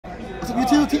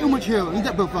T Umich here, lead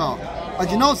deck profile. As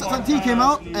you know, Set T came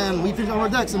out, and we finished our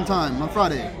deck sometime on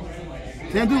Friday.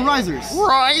 Today I'm doing Raizers.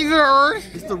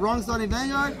 Raizers! It's the wrong starting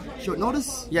Vanguard. Short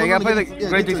notice. Yeah, you gotta play the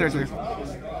Great 3 Searcher.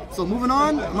 So moving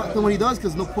on, I'm not playing what he does,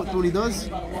 because no point to what he does.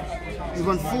 You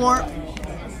run 4.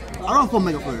 I run 4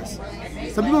 Mega Flares.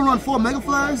 Some people run 4 Mega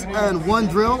Flares and 1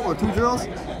 drill or 2 drills.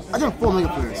 I run 4 Mega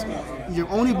Flares. Your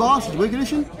only boss is Wake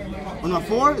Condition. On my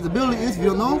 4, his ability is, if you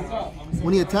don't know,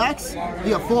 when he attacks, you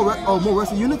got 4 or more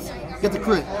rescue units, get the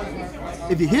crit.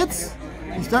 If he hits,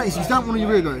 you stop one of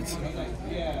your rear guards.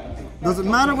 Does it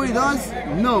matter what he does?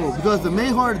 No, because the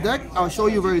main heart of the deck, I'll show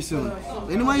you very soon.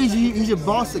 Anyway, he's your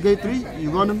boss at grade 3,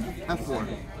 you run him at 4.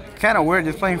 Kind of weird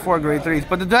just playing 4 grade 3s,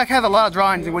 but the deck has a lot of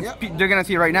drawings, which they're going to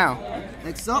see right now.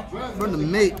 Next up, run the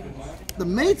mate. The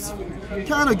mate's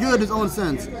kind of good in its own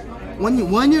sense.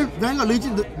 When your Vanguard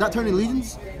Legion, that turning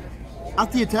Legions,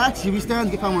 after he attacks, you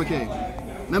restand, get 5 more K.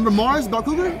 Remember Mars,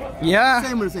 Balcougar? Yeah.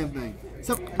 Same with the same thing.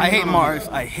 Except, I hate Mars.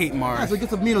 I hate Mars. Yeah, so get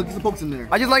some pokes in there.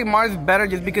 I just like Mars better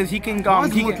just because he can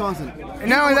Mars is more constant. And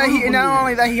not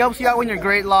only that, he helps you out when you're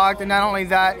grade locked, and not only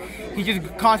that, he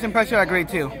just constant pressure at grade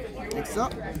 2. Next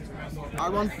up, I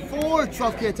run 4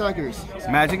 12K attackers.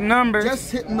 Magic numbers.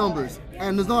 Just hitting numbers,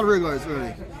 and there's not rear guards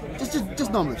really.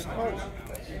 Just numbers.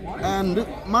 And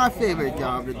my favorite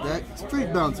guy of the deck,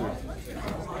 Street Bouncer.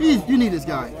 You need this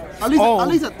guy. At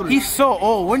least at 3. He's so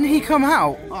old. When did he come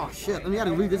out? Oh shit, I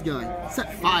gotta read this guy.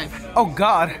 Set 5. Oh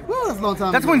god. Woo, that's a long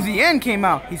time That's ago. when ZN came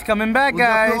out. He's coming back,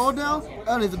 guys. Down,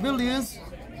 and his ability is,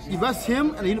 you rest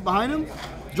him and the unit behind him,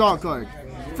 draw a card.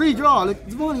 Free draw. Like,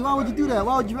 Zvoni, why would you do that?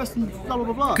 Why would you rest him, blah, blah,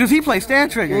 blah, blah? Because he plays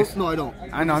stand triggers. Well, no, I don't.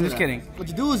 I know, I'm just kidding. What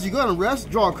you do is you go and rest,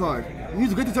 draw a card. You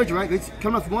use a great searcher, right?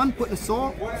 Coming off 1, put in a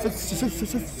soul,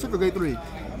 sit for grade 3.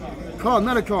 Call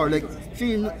another card,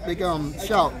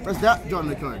 shout, press that, draw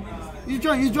another card. He's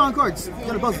drawing cards. You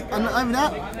got a buzz. And even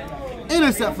that,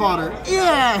 intercept fodder.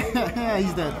 Yeah!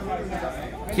 He's dead.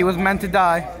 He was meant to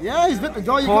die. Yeah, he's meant to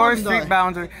draw your Poor cards and Street die.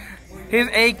 Bouncer. His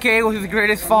AK was his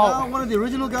greatest fault. Now, one of the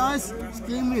original guys,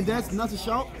 screaming and dancing, not to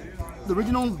shout. The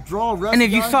original draw rest And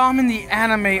if you guy. saw him in the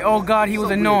anime, oh god, he was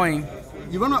So annoying.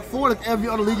 You run at 4 like every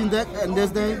other Legion deck in this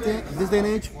day and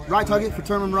age. Ride target for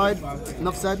turn and ride.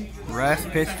 Enough said. Rest,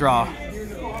 pitch, draw.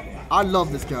 I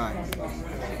love this guy.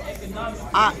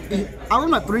 I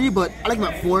run at 3, but I like him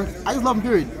at 4. I just love him,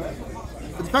 period.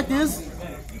 But the fact is,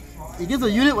 he gives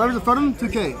a unit, whatever's in front of him,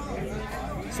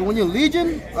 2K. So when you're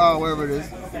Legion, wherever it is.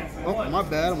 Oh, my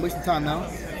bad, I'm wasting time now.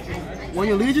 When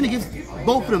you're Legion, he gives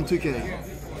both of them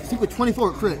 2K. Stick with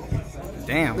 24 crit.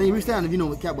 Damn. Then you restand if you know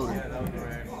with Cat Builder.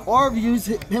 Or if you use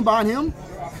him behind him,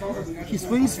 he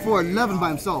swings for 11 by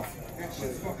himself.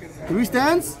 He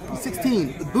restands, he's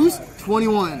 16. The boost,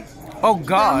 21. Oh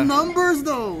god. The numbers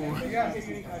though.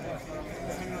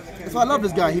 That's why I love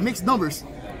this guy. He makes numbers.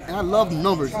 And I love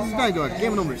numbers. This is Vanguard,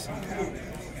 game of numbers.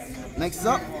 Next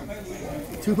up,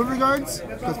 2 perfect guards.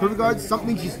 Because perfect guards,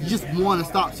 something you just want to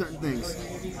stop certain things.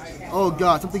 Oh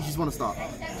god, something you just want to stop.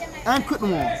 And quit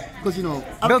them all. Because you know,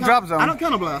 Build drop zone. I don't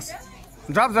counter blast.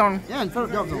 Drop zone. Yeah, in front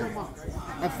of drop zone.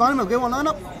 And finally, my game 1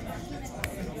 lineup.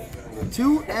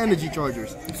 2 energy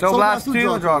chargers. So blast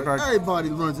 2, draw a card. Everybody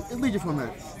runs it. It's Legion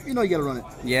format. You know you gotta run it.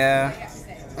 Yeah.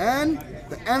 And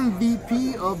the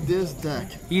MVP of this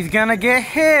deck. He's gonna get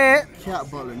hit. Cat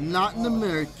Butler, not in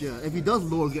America. If he does,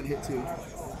 Laurel get hit too.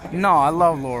 No, I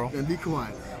love Laurel. Then be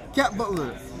quiet. Cat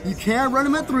Butler, you can run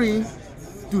him at 3.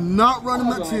 Do not run him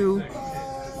at 2.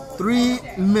 3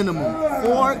 minimum.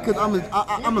 4, because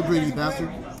I'm a greedy bastard.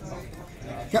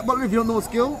 Cat Butler, if you don't know a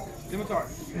skill,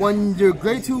 when your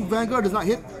grade 2 Vanguard does not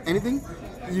hit anything,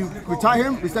 you retire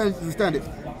him, restand it.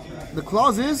 The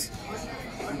clause is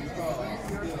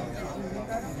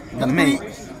the mate.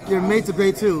 Your mate's a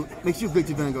grade 2, makes you a grade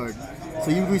 2 Vanguard.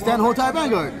 So you restand the whole entire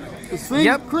Vanguard. The swing,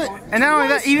 crit. And not only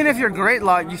that, even if you're great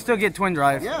lock, you still get twin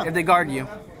drive if they guard you.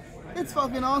 It's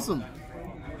fucking awesome.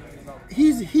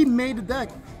 He made the deck.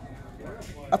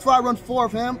 That's why I run 4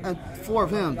 of him and 4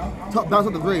 of him. Bounce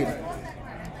up the grade.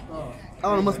 I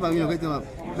don't know much about, great them up.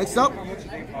 Next up,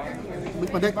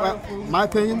 make my deck, my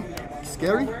opinion,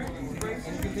 scary.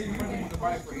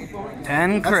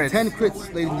 10 crits. That's 10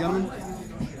 crits, ladies and gentlemen.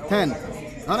 10.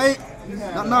 Not 8,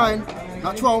 not 9,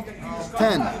 not 12,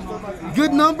 10.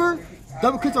 Good number,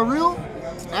 double crits are real,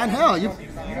 and hell,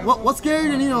 what's scary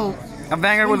than, a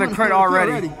Vanguard with a crit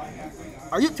already.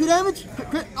 Are you 2 damage?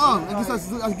 Crit? Oh,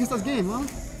 I guess that's game, huh?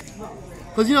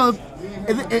 Because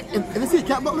if they see a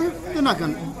Cat Butler, they're not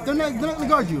gonna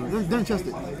guard you. They're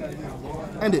interested.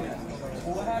 End it.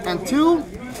 And 2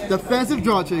 defensive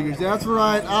draw triggers. That's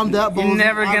right. I'm that bold. You're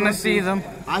never gonna see them.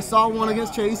 I saw one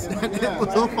against Chase, and it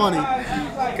was so funny.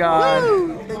 God.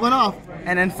 Woo! It went off.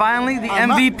 And then finally, the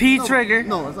MVP trigger.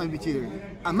 No, it's not MVP trigger.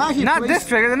 I'm actually not this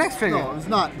trigger, the next trigger. No, it's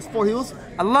not. It's 4 heals.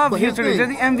 I love heel triggers. They're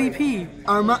the MVP.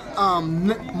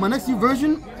 My next new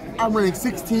version, I'm running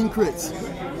 16 crits.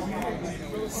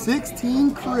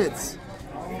 16 crits.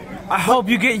 I hope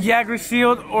you get Jagger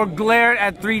Shield or glared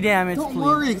at 3 damage. Don't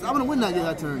worry, because I'm gonna win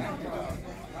that turn.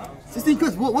 16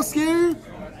 crits. What's scary?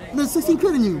 There's 16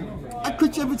 critting you. I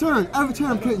crit you every turn. Every turn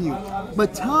I'm critting you.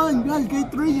 But time, you guys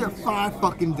get 3, you're 5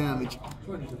 fucking damage.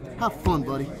 Have fun,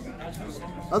 buddy.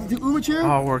 Other 2 Uber chair.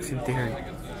 All works in theory.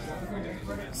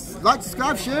 Like,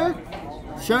 subscribe, share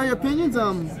your opinions.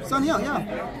 Signing out,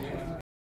 yeah.